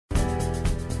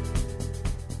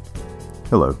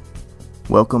Hello,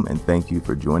 welcome and thank you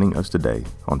for joining us today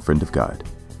on Friend of God,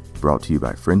 brought to you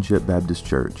by Friendship Baptist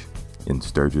Church in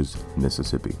Sturgis,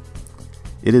 Mississippi.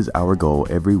 It is our goal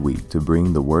every week to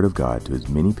bring the Word of God to as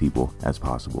many people as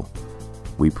possible.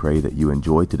 We pray that you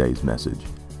enjoy today's message,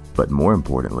 but more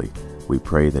importantly, we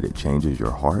pray that it changes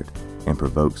your heart and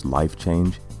provokes life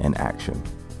change and action.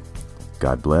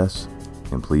 God bless,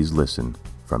 and please listen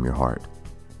from your heart.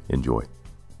 Enjoy.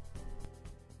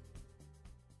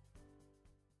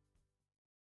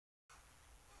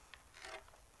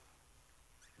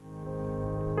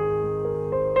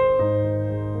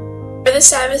 For the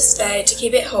Sabbath day, to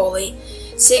keep it holy,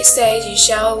 6 days you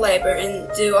shall labor and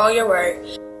do all your work.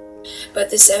 But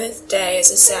the seventh day is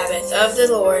the Sabbath of the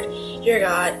Lord your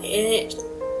God. In it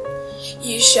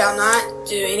you shall not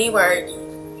do any work,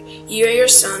 you or your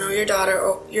son or your daughter,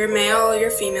 or your male or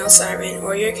your female servant,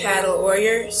 or your cattle, or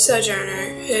your sojourner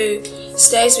who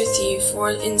stays with you.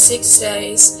 For in 6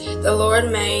 days the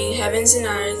Lord made heavens and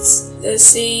earth, the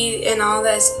sea and all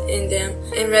that's in them,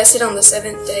 and rested on the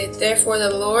seventh day. Therefore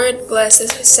the Lord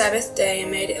blessed the Sabbath day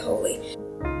and made it holy.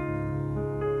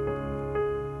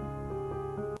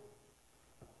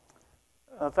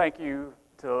 Thank you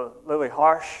to Lily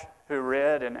Harsh, who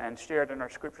read and shared in our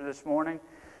scripture this morning.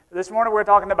 This morning we're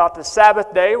talking about the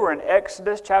Sabbath day. We're in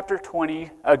Exodus chapter 20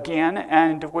 again,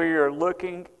 and we are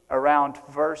looking around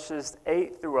verses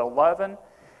 8 through 11.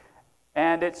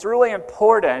 And it's really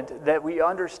important that we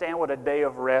understand what a day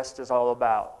of rest is all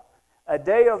about. A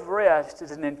day of rest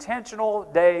is an intentional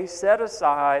day set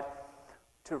aside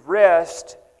to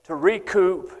rest, to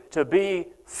recoup, to be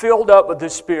filled up with the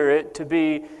Spirit, to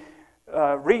be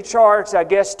recharged, I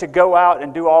guess, to go out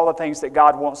and do all the things that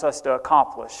God wants us to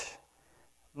accomplish.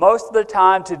 Most of the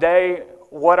time today,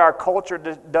 what our culture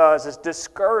does is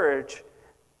discourage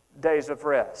days of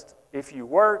rest. If you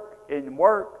work and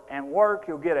work and work,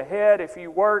 you'll get ahead. If you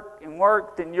work and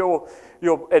work, then you'll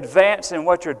advance in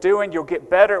what you're doing. You'll get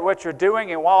better at what you're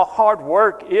doing. And while hard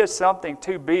work is something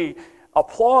to be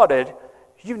applauded,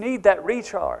 you need that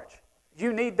recharge.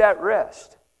 You need that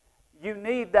rest. You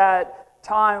need that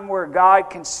time where God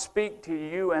can speak to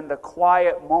you in the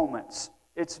quiet moments.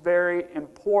 It's very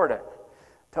important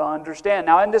to understand.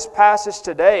 Now, in this passage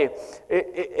today,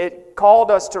 it called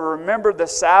us to remember the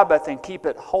Sabbath and keep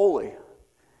it holy.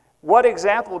 What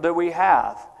example do we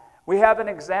have? We have an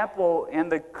example in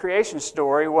the creation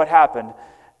story. What happened?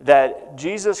 That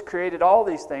Jesus created all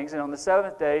these things, and on the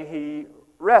seventh day, He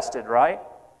rested, right?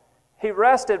 He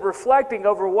rested, reflecting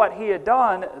over what He had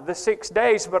done the 6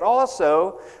 days, but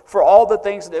also for all the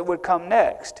things that would come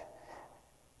next.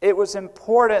 It was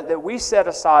important that we set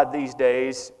aside these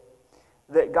days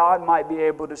that God might be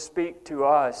able to speak to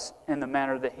us in the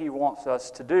manner that He wants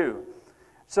us to do.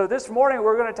 So this morning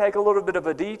we're going to take a little bit of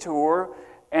a detour,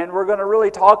 and we're going to really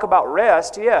talk about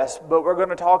rest, yes, but we're going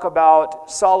to talk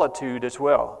about solitude as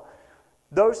well.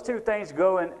 Those two things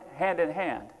go in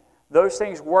hand. Those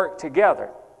things work together.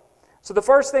 So the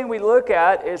first thing we look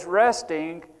at is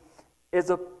resting is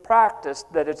a practice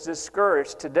that is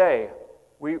discouraged today.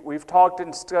 We've talked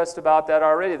and discussed about that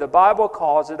already. The Bible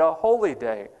calls it a holy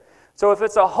day. So if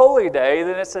it's a holy day,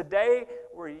 then it's a day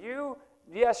where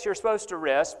yes, you're supposed to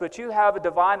rest, but you have a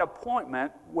divine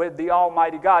appointment with the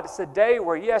Almighty God. It's a day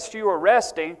where, yes, you are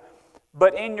resting,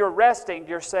 but in your resting,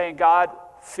 you're saying, God,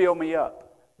 fill me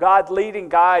up. God, lead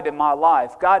and guide in my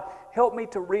life. God, help me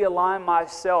to realign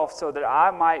myself so that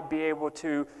I might be able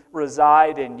to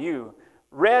reside in you.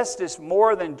 Rest is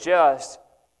more than just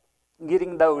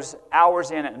getting those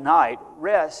hours in at night.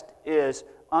 Rest is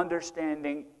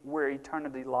understanding where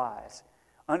eternity lies,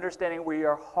 understanding where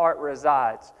your heart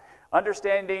resides,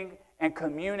 understanding and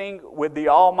communing with the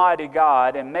Almighty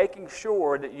God, and making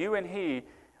sure that you and He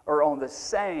are on the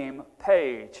same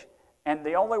page. And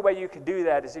the only way you can do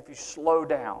that is if you slow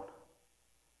down.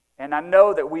 And I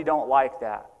know that we don't like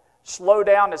that. Slow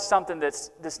down is something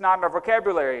that's not in our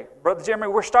vocabulary. Brother Jimmy,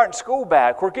 we're starting school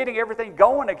back. We're getting everything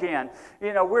going again.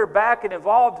 We're back and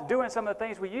involved doing some of the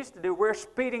things we used to do. We're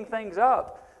speeding things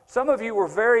up. Some of you were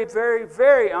very, very,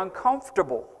 very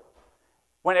uncomfortable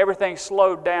when everything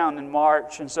slowed down in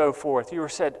March and so forth. You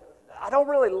said, I don't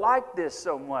really like this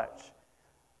so much.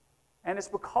 And it's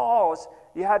because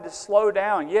you had to slow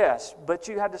down, yes, but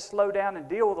you had to slow down and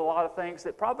deal with a lot of things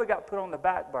that probably got put on the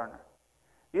back burner.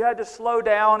 You had to slow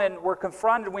down and were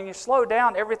confronted. When you slow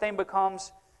down, everything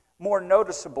becomes more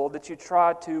noticeable that you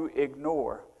try to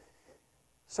ignore.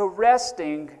 So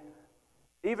resting,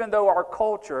 even though our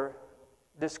culture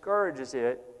discourages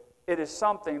it, it is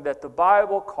something that the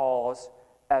Bible calls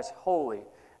as holy.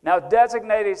 Now,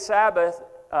 designated Sabbath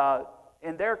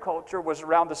in their culture was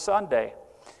around the Sunday.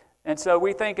 And so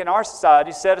we think in our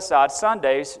society, set aside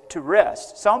Sundays to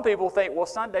rest. Some people think, well,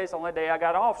 Sunday's the only day I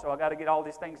got off, so I got to get all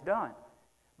these things done.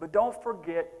 But don't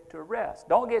forget to rest.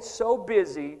 Don't get so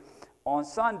busy on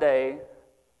Sunday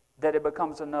that it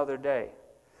becomes another day.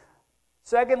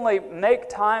 Secondly, make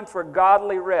time for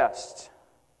godly rest.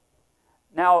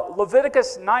 Now,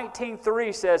 Leviticus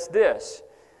 19:3 says this.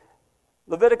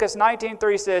 Leviticus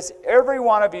 19:3 says, every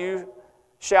one of you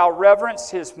shall reverence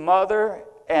his mother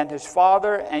and his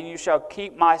father, and you shall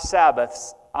keep my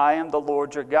Sabbaths. I am the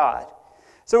Lord your God.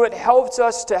 So it helps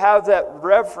us to have that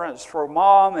reverence for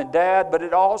mom and dad, but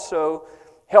it also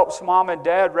helps mom and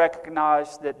dad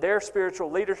recognize that their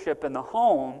spiritual leadership in the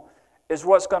home is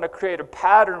what's going to create a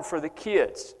pattern for the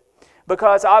kids.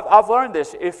 Because I've learned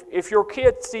this. If your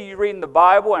kids see you reading the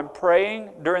Bible and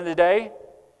praying during the day,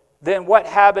 then what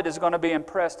habit is going to be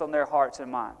impressed on their hearts and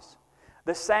minds?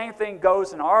 The same thing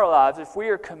goes in our lives. If we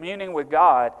are communing with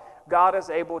God, God is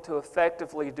able to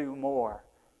effectively do more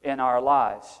in our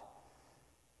lives.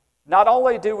 Not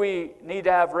only do we need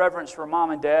to have reverence for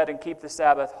mom and dad and keep the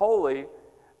Sabbath holy,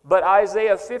 but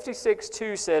Isaiah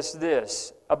 56:2 says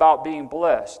this about being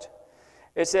blessed.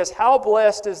 It says, how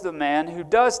blessed is the man who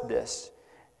does this,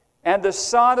 and the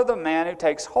son of the man who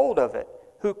takes hold of it,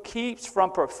 who keeps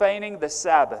from profaning the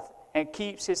Sabbath and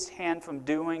keeps his hand from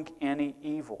doing any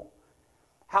evil.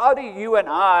 How do you and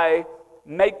I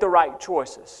make the right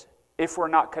choices if we're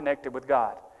not connected with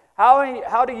God?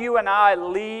 How do you and I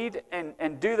lead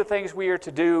and do the things we are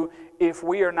to do if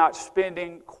we are not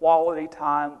spending quality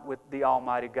time with the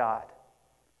Almighty God?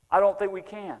 I don't think we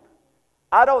can.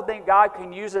 I don't think God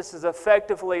can use us as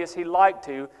effectively as He'd like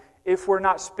to if we're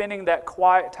not spending that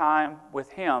quiet time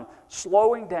with Him,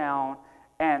 slowing down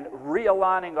and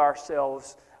realigning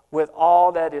ourselves with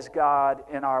all that is God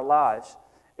in our lives.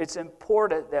 It's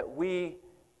important that we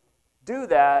do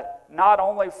that not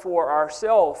only for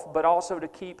ourselves, but also to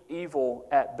keep evil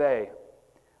at bay.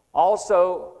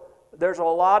 Also, there's a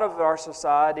lot of our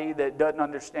society that doesn't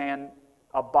understand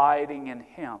abiding in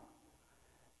Him.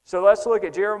 So let's look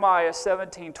at Jeremiah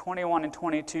 17:21 and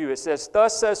 22. It says,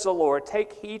 thus says the Lord,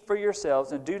 take heed for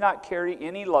yourselves and do not carry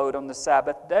any load on the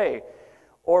Sabbath day,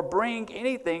 or bring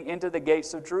anything into the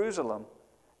gates of Jerusalem.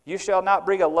 You shall not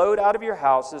bring a load out of your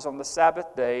houses on the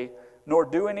Sabbath day, nor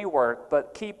do any work,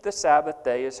 but keep the Sabbath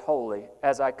day as holy,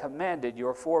 as I commanded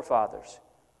your forefathers.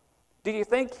 Do you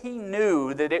think he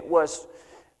knew that it was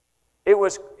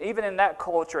even in that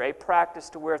culture, a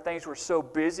practice to where things were so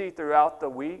busy throughout the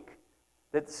week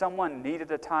that someone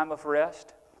needed a time of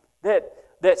rest?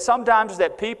 That sometimes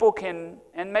that people can,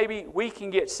 and maybe we can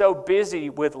get so busy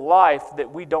with life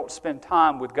that we don't spend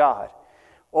time with God.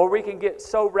 Or we can get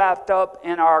so wrapped up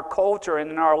in our culture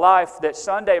and in our life that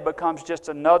Sunday becomes just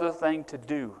another thing to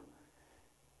do.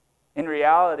 In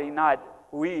reality, not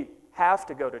we have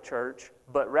to go to church,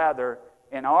 but rather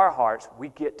in our hearts, we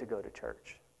get to go to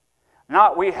church.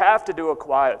 Not we have to do a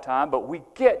quiet time, but we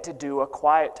get to do a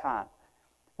quiet time.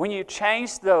 When you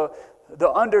change the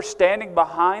understanding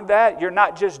behind that, you're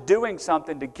not just doing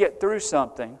something to get through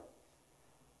something.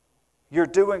 You're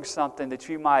doing something that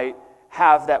you might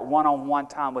have that one-on-one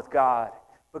time with God,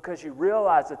 because you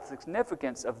realize the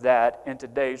significance of that in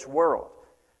today's world.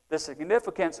 The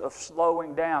significance of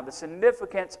slowing down, the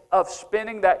significance of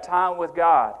spending that time with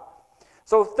God.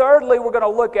 So thirdly, we're going to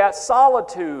look at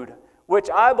solitude, which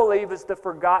I believe is the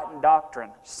forgotten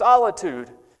doctrine. Solitude.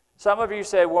 Some of you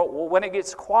say, well, when it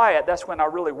gets quiet, that's when I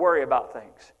really worry about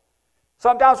things.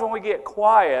 Sometimes when we get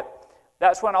quiet,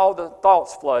 that's when all the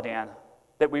thoughts flood in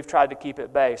that we've tried to keep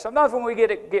at bay. Sometimes when we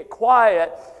get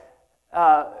quiet,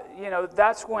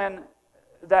 that's when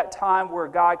that time where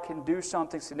God can do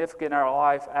something significant in our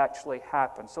life actually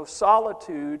happens. So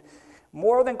solitude,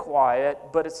 more than quiet,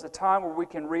 but it's a time where we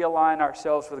can realign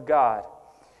ourselves with God.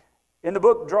 In the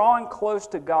book Drawing Close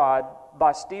to God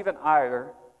by Stephen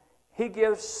Iyer, he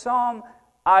gives some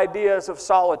ideas of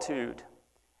solitude.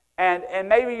 And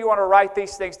maybe you want to write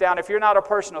these things down. If you're not a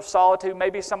person of solitude,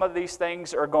 maybe some of these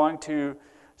things are going to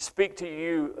speak to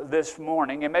you this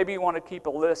morning. And maybe you want to keep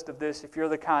a list of this if you're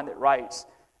the kind that writes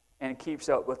and keeps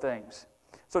up with things.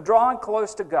 So drawing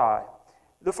close to God.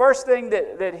 The first thing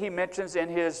that he mentions in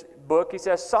his book, he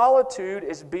says, solitude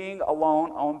is being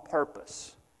alone on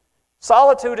purpose.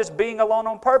 Solitude is being alone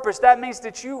on purpose. That means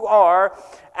that you are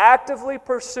actively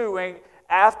pursuing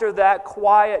after that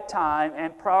quiet time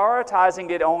and prioritizing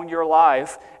it on your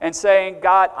life and saying,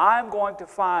 God, I'm going to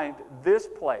find this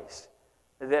place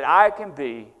that I can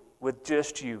be with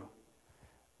just you.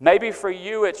 Maybe for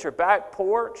you it's your back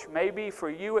porch. Maybe for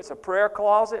you it's a prayer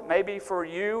closet. Maybe for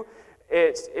you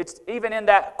it's even in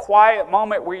that quiet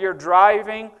moment where you're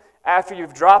driving after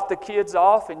you've dropped the kids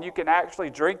off and you can actually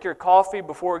drink your coffee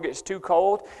before it gets too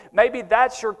cold. Maybe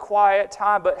that's your quiet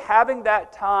time, but having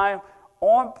that time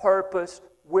on purpose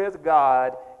with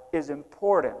God is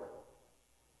important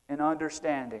in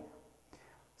understanding.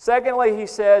 Secondly, he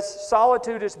says,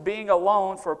 solitude is being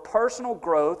alone for personal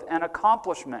growth and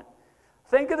accomplishment.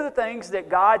 Think of the things that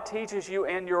God teaches you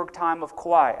in your time of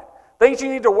quiet. Things you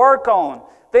need to work on.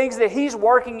 Things that He's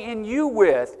working in you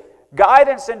with.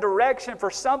 Guidance and direction for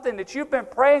something that you've been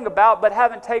praying about but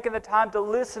haven't taken the time to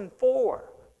listen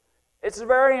for. It's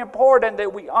very important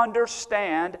that we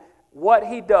understand what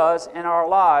He does in our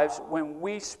lives when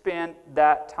we spend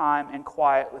that time in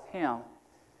quiet with Him.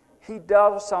 He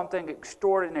does something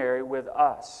extraordinary with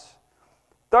us.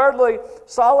 Thirdly,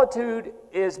 solitude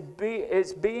is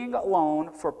being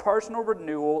alone for personal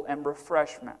renewal and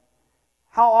refreshment.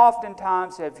 How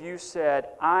oftentimes have you said,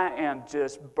 I am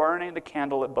just burning the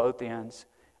candle at both ends.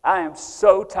 I am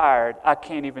so tired, I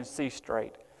can't even see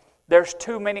straight. There's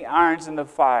too many irons in the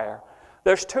fire.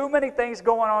 There's too many things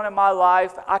going on in my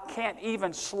life. I can't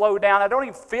even slow down. I don't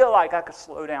even feel like I could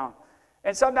slow down.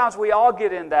 And sometimes we all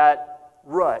get in that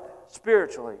rut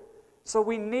spiritually. So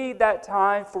we need that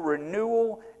time for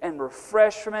renewal and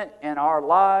refreshment in our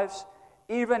lives,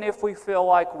 even if we feel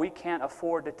like we can't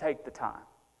afford to take the time.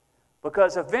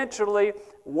 Because eventually,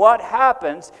 what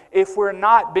happens if we're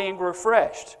not being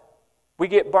refreshed? We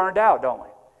get burned out, don't we?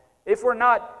 If we're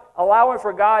not allowing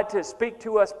for God to speak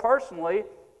to us personally,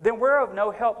 then we're of no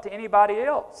help to anybody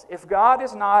else. If God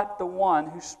is not the one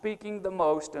who's speaking the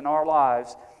most in our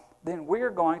lives, then we're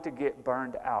going to get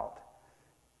burned out.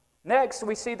 Next,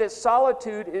 we see that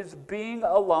solitude is being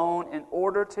alone in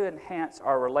order to enhance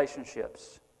our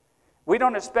relationships. We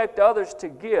don't expect others to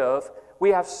give. We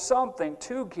have something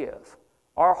to give.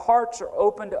 Our hearts are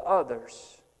open to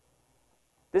others.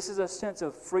 This is a sense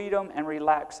of freedom and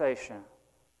relaxation.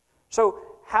 So,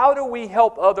 how do we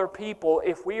help other people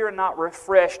if we are not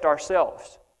refreshed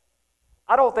ourselves?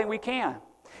 I don't think we can.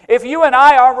 If you and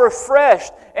I are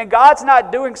refreshed and God's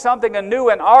not doing something anew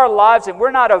in our lives and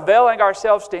we're not availing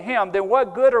ourselves to Him, then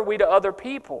what good are we to other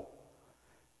people?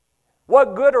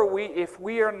 What good are we if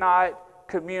we are not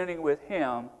communing with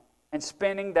Him and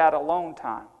spending that alone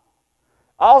time?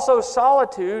 Also,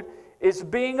 solitude is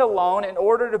being alone in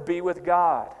order to be with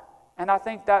God. And I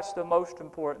think that's the most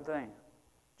important thing.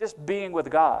 Just being with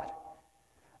God.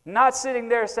 Not sitting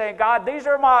there saying, God, these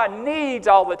are my needs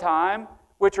all the time,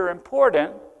 which are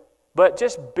important, but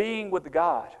just being with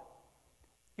God.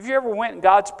 Have you ever went in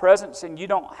God's presence and you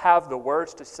don't have the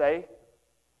words to say?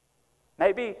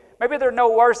 Maybe there are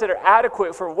no words that are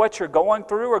adequate for what you're going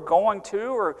through or going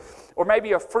to, or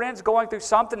maybe a friend's going through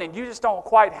something and you just don't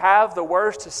quite have the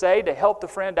words to say to help the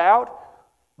friend out,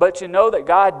 but you know that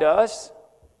God does,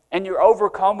 and you're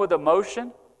overcome with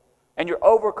emotion, and you're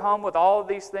overcome with all of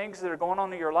these things that are going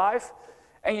on in your life,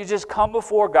 and you just come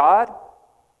before God.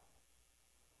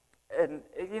 And,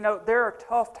 there are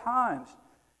tough times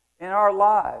in our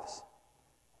lives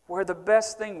where the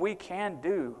best thing we can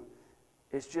do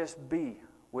is just be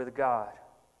with God.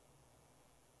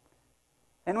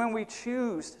 And when we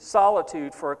choose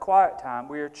solitude for a quiet time,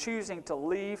 we are choosing to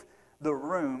leave the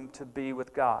room to be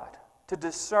with God, to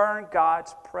discern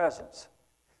God's presence.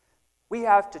 We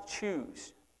have to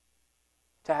choose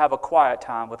to have a quiet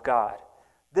time with God.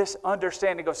 This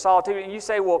understanding of solitude. And you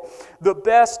say, well, the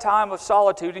best time of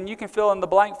solitude, and you can fill in the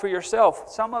blank for yourself.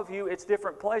 Some of you, it's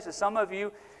different places. Some of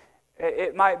you,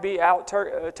 it might be out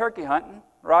turkey hunting,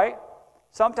 right?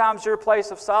 Sometimes your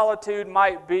place of solitude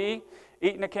might be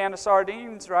eating a can of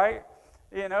sardines, right?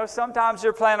 Sometimes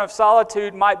your plan of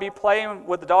solitude might be playing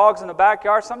with the dogs in the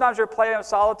backyard. Sometimes your plan of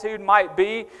solitude might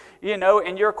be,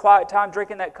 in your quiet time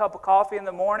drinking that cup of coffee in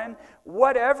the morning.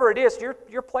 Whatever it is,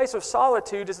 your place of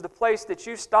solitude is the place that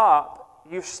you stop,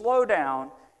 you slow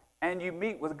down, and you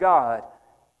meet with God,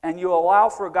 and you allow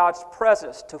for God's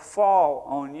presence to fall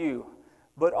on you.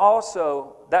 But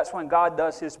also, that's when God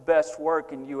does His best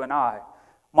work in you and I.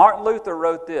 Martin Luther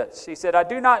wrote this. He said, I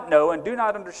do not know and do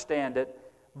not understand it,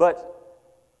 but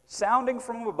sounding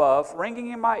from above,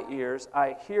 ringing in my ears,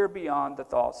 I hear beyond the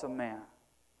thoughts of man.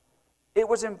 It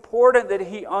was important that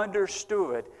he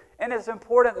understood, and it's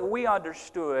important that we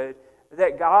understood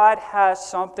that God has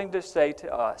something to say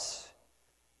to us.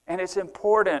 And it's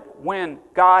important when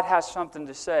God has something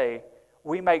to say,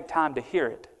 we make time to hear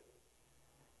it.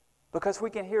 Because we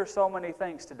can hear so many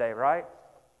things today, right?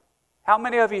 How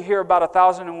many of you hear about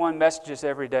 1,001 messages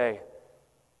every day?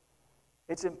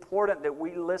 It's important that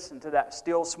we listen to that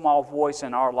still small voice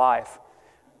in our life,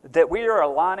 that we are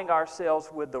aligning ourselves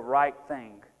with the right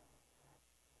thing.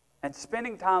 And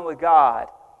spending time with God,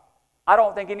 I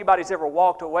don't think anybody's ever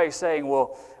walked away saying,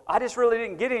 well, I just really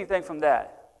didn't get anything from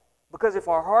that. Because if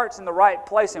our heart's in the right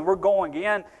place and we're going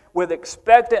in with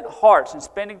expectant hearts and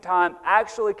spending time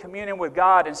actually communing with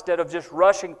God instead of just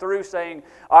rushing through saying,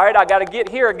 all right, I got to get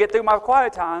here and get through my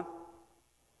quiet time.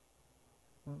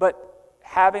 But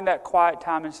having that quiet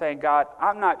time and saying, God,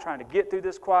 I'm not trying to get through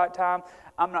this quiet time.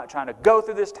 I'm not trying to go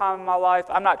through this time in my life.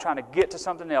 I'm not trying to get to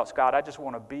something else. God, I just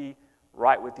want to be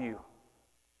right with you.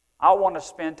 I want to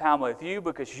spend time with you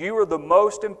because you are the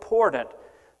most important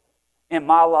in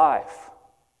my life.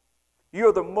 You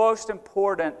are the most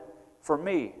important for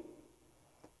me.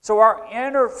 So our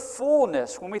inner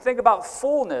fullness, when we think about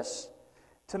fullness,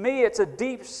 to me it's a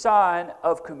deep sign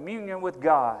of communion with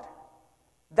God.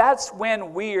 That's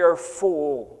when we are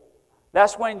full.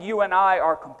 That's when you and I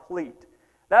are complete.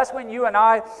 That's when you and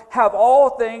I have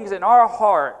all things in our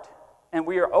heart and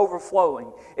we are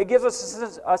overflowing. It gives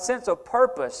us a sense of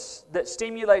purpose that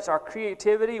stimulates our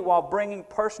creativity while bringing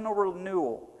personal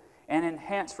renewal and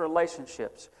enhanced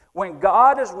relationships. When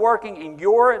God is working in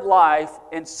your life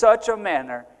in such a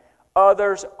manner,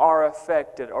 others are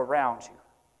affected around you.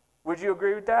 Would you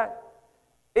agree with that?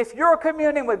 If you're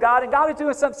communing with God and God is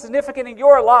doing something significant in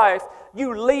your life,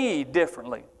 you lead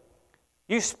differently.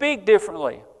 You speak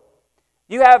differently.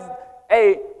 You have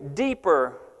a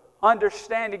deeper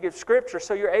understanding of Scripture,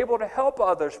 so you're able to help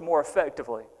others more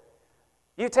effectively.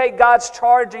 You take God's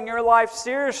charge in your life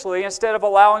seriously instead of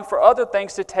allowing for other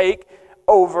things to take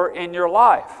over in your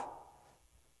life.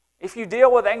 If you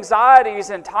deal with anxieties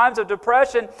and times of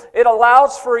depression, it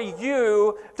allows for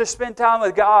you to spend time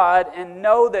with God and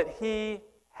know that He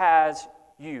has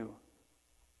you.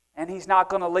 And He's not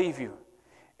going to leave you.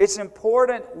 It's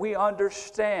important we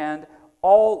understand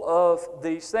all of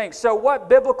these things. So what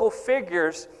biblical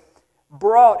figures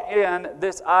brought in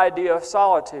this idea of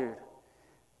solitude?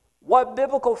 What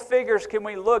biblical figures can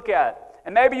we look at?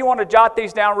 And maybe you want to jot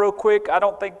these down real quick. I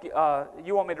don't think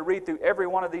you want me to read through every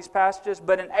one of these passages.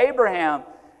 But in Abraham,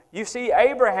 you see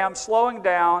Abraham slowing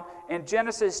down in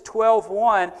Genesis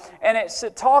 12:1. And it's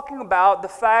talking about the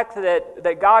fact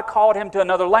that God called him to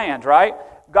another land, right?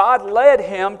 God led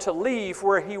him to leave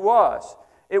where he was.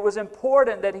 It was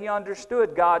important that he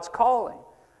understood God's calling.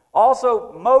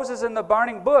 Also, Moses in the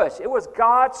burning bush. It was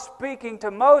God speaking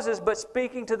to Moses, but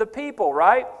speaking to the people,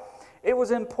 right? It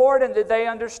was important that they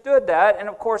understood that. And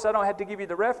of course, I don't have to give you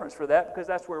the reference for that because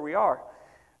that's where we are.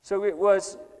 So it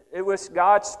was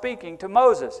God speaking to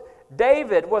Moses.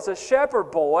 David was a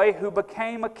shepherd boy who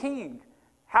became a king.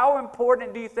 How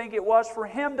important do you think it was for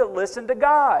him to listen to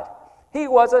God? He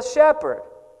was a shepherd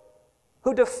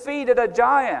who defeated a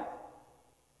giant,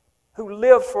 who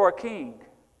lived for a king.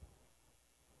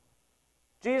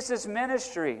 Jesus'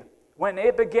 ministry, when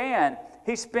it began,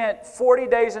 he spent 40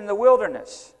 days in the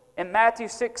wilderness. In Matthew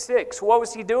 6:6, what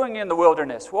was he doing in the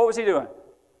wilderness? What was he doing?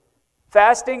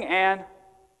 Fasting, and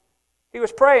he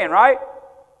was praying, right?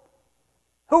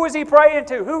 Who was he praying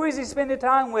to? Who was he spending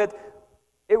time with?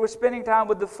 It was spending time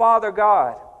with the Father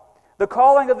God. The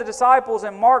calling of the disciples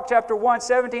in Mark chapter 1,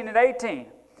 17 and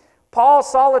 18. Paul's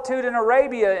solitude in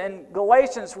Arabia in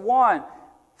Galatians 1,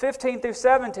 15 through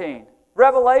 17.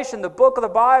 Revelation, the book of the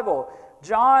Bible.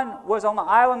 John was on the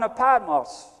island of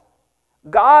Patmos.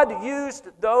 God used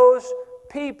those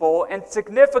people in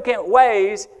significant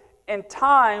ways in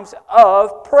times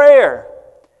of prayer.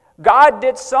 God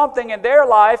did something in their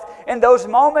life in those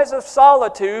moments of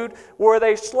solitude where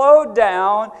they slowed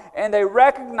down and they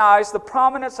recognized the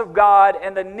prominence of God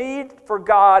and the need for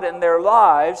God in their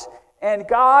lives. And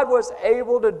God was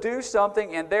able to do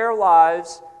something in their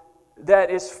lives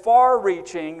that is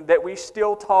far-reaching that we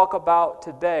still talk about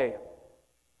today.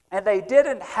 And they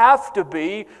didn't have to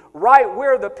be right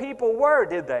where the people were,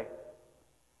 did they?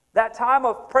 That time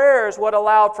of prayer is what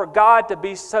allowed for God to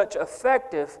be such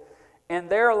effective in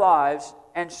their lives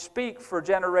and speak for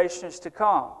generations to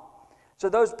come. So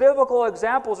those biblical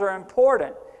examples are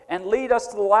important and lead us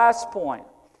to the last point,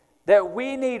 that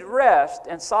we need rest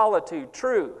and solitude,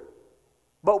 true.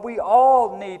 But we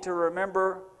all need to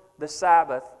remember the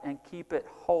Sabbath and keep it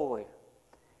holy.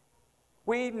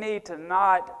 We need to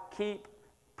not keep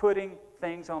putting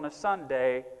things on a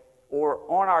Sunday or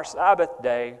on our Sabbath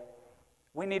day.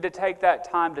 We need to take that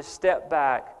time to step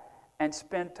back and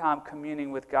spend time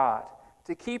communing with God.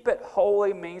 To keep it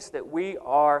holy means that we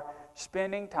are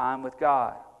spending time with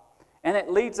God. And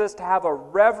it leads us to have a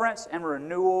reverence and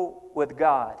renewal with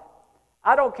God.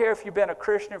 I don't care if you've been a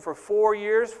Christian for 4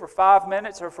 years, for 5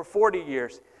 minutes, or for 40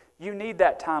 years. You need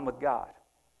that time with God.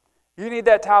 You need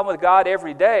that time with God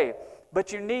every day.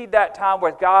 But you need that time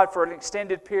with God for an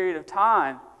extended period of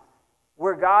time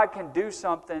where God can do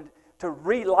something to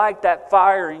relight that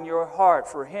fire in your heart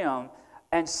for Him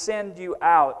and send you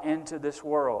out into this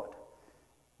world.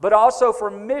 But also for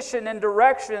mission and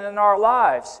direction in our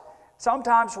lives.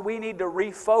 Sometimes we need to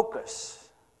refocus.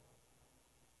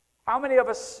 How many of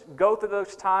us go through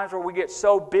those times where we get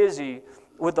so busy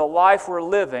with the life we're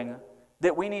living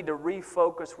that we need to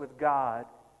refocus with God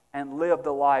and live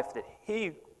the life that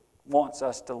He wants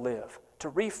us to live?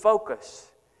 To refocus.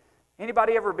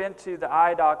 Anybody ever been to the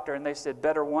eye doctor and they said,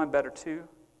 better one, better two?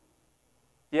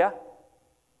 Yeah?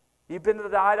 You've been to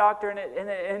the eye doctor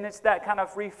and it's that kind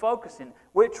of refocusing.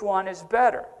 Which one is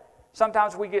better?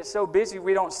 Sometimes we get so busy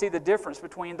we don't see the difference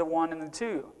between the one and the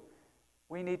two.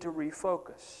 We need to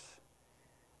refocus.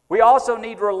 We also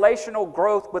need relational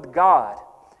growth with God.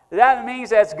 That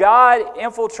means as God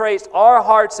infiltrates our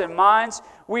hearts and minds,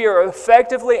 we are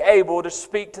effectively able to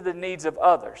speak to the needs of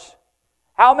others.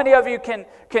 How many of you can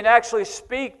actually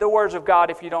speak the words of God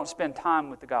if you don't spend time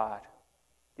with God?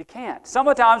 You can't.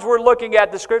 Sometimes we're looking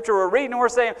at the Scripture we're reading and we're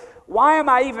saying, why am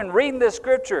I even reading this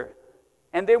Scripture?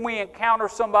 And then we encounter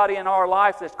somebody in our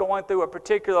life that's going through a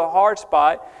particular hard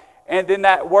spot, and then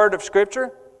that word of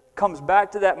Scripture comes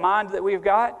back to that mind that we've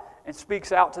got and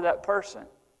speaks out to that person.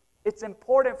 It's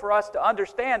important for us to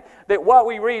understand that what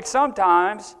we read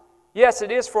sometimes, yes,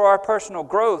 it is for our personal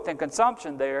growth and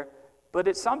consumption there, but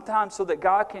it's sometimes so that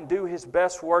God can do His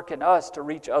best work in us to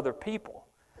reach other people.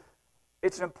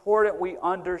 It's important we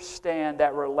understand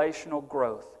that relational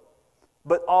growth,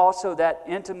 but also that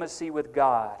intimacy with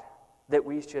God that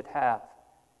we should have.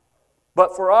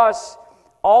 But for us,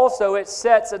 also, it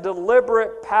sets a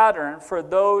deliberate pattern for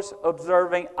those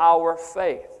observing our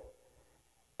faith.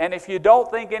 And if you don't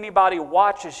think anybody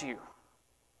watches you,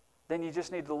 then you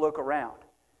just need to look around.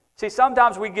 See,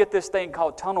 sometimes we get this thing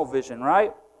called tunnel vision,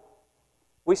 right?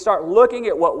 We start looking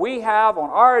at what we have on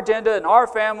our agenda and our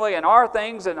family and our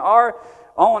things and our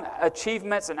own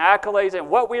achievements and accolades and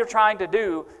what we're trying to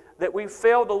do, that we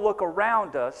fail to look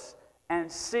around us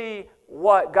and see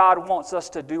what God wants us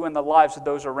to do in the lives of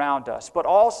those around us. But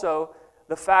also,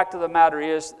 the fact of the matter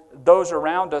is, those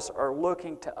around us are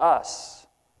looking to us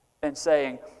and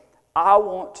saying, I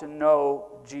want to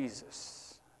know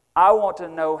Jesus. I want to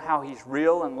know how He's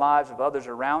real in the lives of others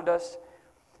around us.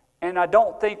 And I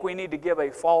don't think we need to give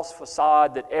a false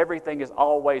facade that everything is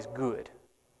always good.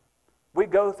 We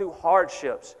go through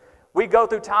hardships. We go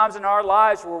through times in our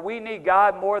lives where we need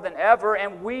God more than ever,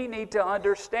 and we need to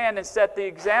understand and set the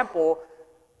example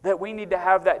that we need to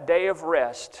have that day of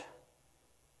rest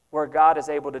where God is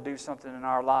able to do something in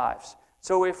our lives.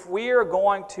 So if we are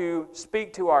going to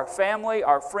speak to our family,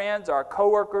 our friends, our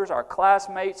coworkers, our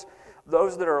classmates,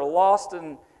 those that are lost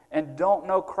and don't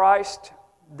know Christ,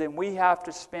 then we have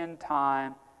to spend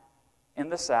time in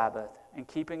the Sabbath and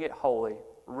keeping it holy,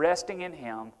 resting in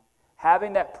Him,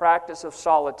 having that practice of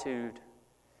solitude,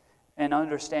 and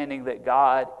understanding that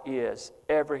God is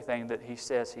everything that He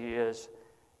says He is.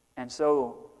 And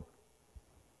so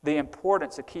the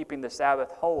importance of keeping the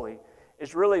Sabbath holy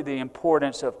is really the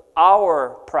importance of our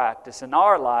practice in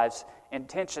our lives,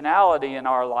 intentionality in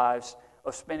our lives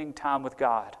of spending time with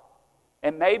God.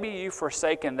 And maybe you've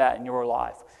forsaken that in your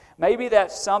life. Maybe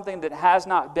that's something that has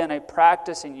not been a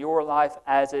practice in your life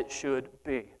as it should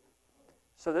be.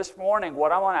 So this morning,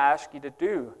 what I want to ask you to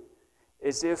do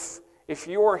is if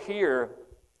you're here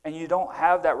and you don't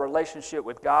have that relationship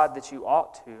with God that you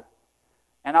ought to,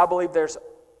 and I believe there's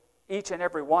each and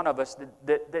every one of us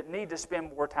that need to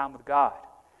spend more time with God.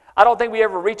 I don't think we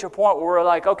ever reach a point where we're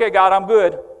like, okay, God, I'm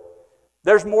good.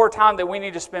 There's more time that we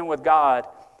need to spend with God.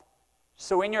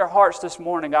 So in your hearts this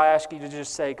morning, I ask you to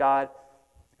just say, God,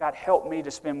 help me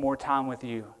to spend more time with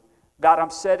you. God, I'm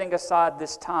setting aside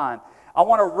this time. I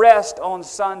want to rest on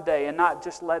Sunday and not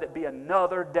just let it be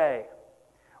another day.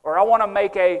 Or I want to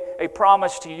make a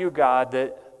promise to you, God,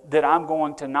 that I'm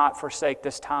going to not forsake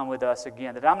this time with us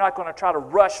again, that I'm not going to try to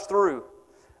rush through.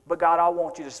 But God, I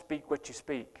want you to speak what you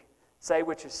speak, say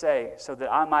what you say, so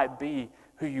that I might be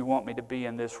who you want me to be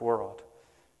in this world.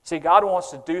 See, God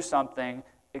wants to do something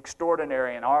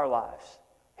extraordinary in our lives.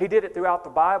 He did it throughout the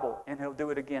Bible, and He'll do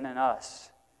it again in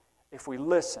us. If we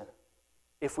listen,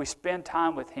 if we spend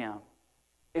time with Him,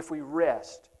 if we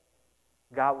rest,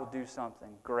 God will do something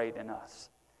great in us.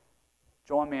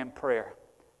 Join me in prayer.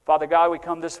 Father God, we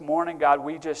come this morning, God,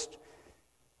 we just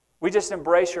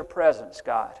embrace your presence,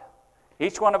 God.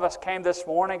 Each one of us came this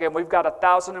morning, and we've got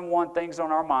 1,001 things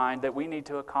on our mind that we need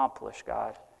to accomplish,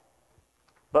 God.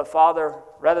 But Father,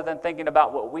 rather than thinking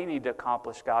about what we need to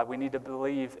accomplish, God, we need to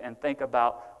believe and think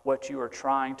about what you are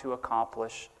trying to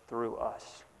accomplish through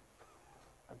us.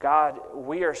 God,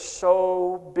 we are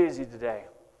so busy today,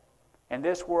 and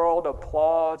this world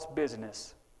applauds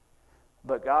business.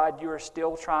 But God, you are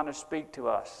still trying to speak to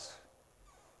us.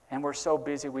 And we're so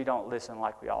busy we don't listen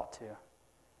like we ought to.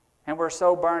 And we're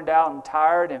so burned out and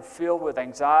tired and filled with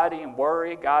anxiety and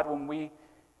worry, God, when we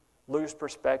lose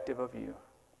perspective of you.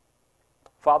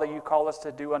 Father, you call us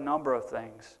to do a number of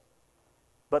things.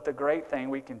 But the great thing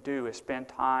we can do is spend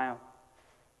time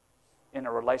in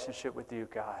a relationship with you,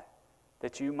 God,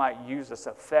 that you might use us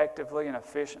effectively and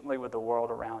efficiently with the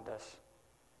world around us.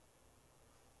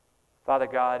 Father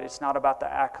God, it's not about the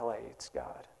accolades,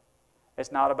 God.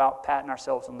 It's not about patting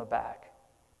ourselves on the back.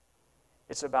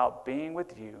 It's about being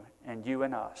with you and you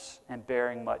and us and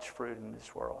bearing much fruit in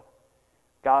this world.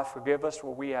 God, forgive us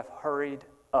where we have hurried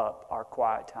up our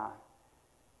quiet time,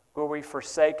 where we've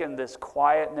forsaken this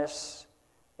quietness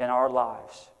in our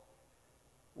lives,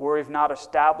 where we've not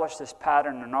established this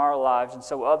pattern in our lives, and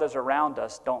so others around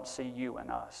us don't see you in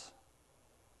us.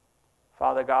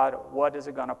 Father God, what is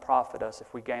it going to profit us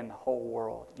if we gain the whole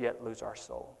world yet lose our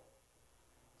soul?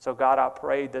 So God, I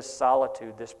pray this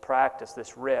solitude, this practice,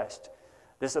 this rest,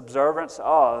 this observance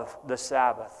of the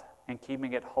Sabbath and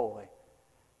keeping it holy,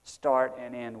 start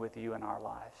and end with you in our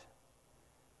lives.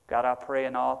 God, I pray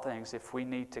in all things, if we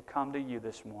need to come to you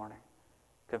this morning,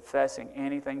 confessing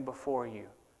anything before you,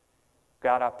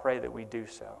 God, I pray that we do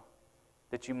so,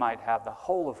 that you might have the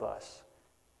whole of us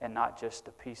and not just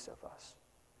a piece of us.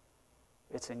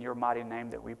 It's in your mighty name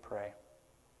that we pray.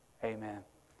 Amen.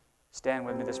 Stand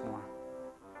with me this morning.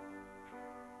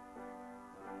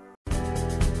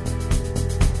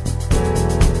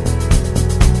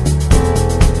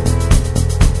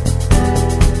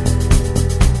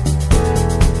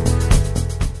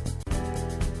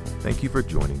 Thank you for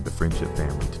joining the Friendship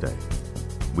family today.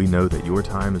 We know that your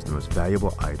time is the most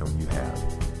valuable item you have,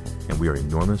 and we are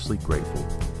enormously grateful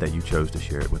that you chose to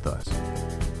share it with us.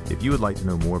 If you would like to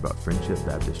know more about Friendship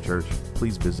Baptist Church,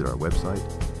 please visit our website,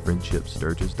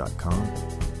 friendshipsturgis.com,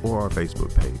 or our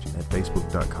Facebook page at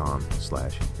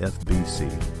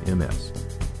facebook.com/FBCMS.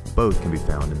 Both can be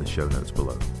found in the show notes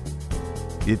below.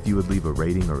 If you would leave a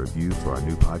rating or review for our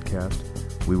new podcast,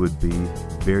 we would be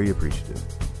very appreciative.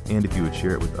 And if you would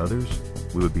share it with others,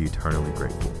 we would be eternally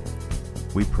grateful.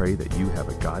 We pray that you have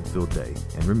a God-filled day,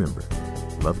 and remember,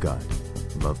 love God,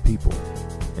 love people,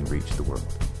 and reach the world.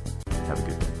 Have a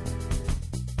good day.